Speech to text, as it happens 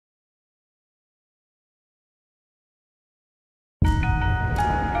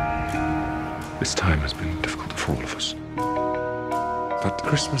This time has been difficult for all of us. But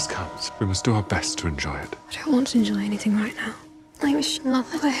Christmas comes. We must do our best to enjoy it. I don't want to enjoy anything right now. I wish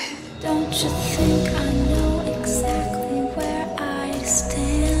nothing. Don't you think I know exactly where I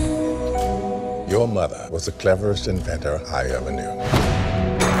stand? Your mother was the cleverest inventor I ever knew.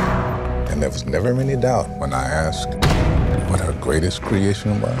 And there was never any doubt when I asked what her greatest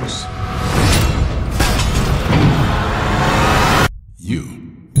creation was. You.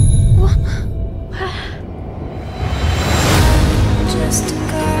 What? Just a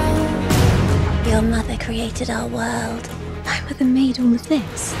girl. Your mother created our world. My mother made all of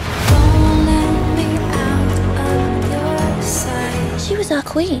this. Don't let me out of your sight. She was our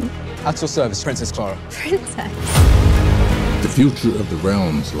queen. At your service, Princess Clara. Princess? The future of the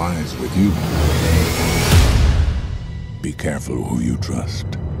realms lies with you. Be careful who you trust.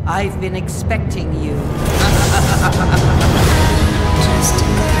 I've been expecting you. Just a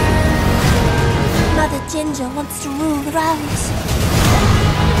girl. Mother Ginger wants to rule the realms.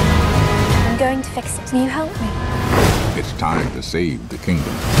 I'm going to fix it. Can you help me? It's time to save the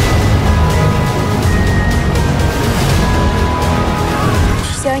kingdom.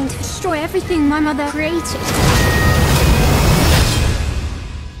 She's going to Destroy everything my mother created.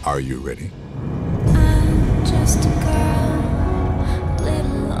 Are you ready?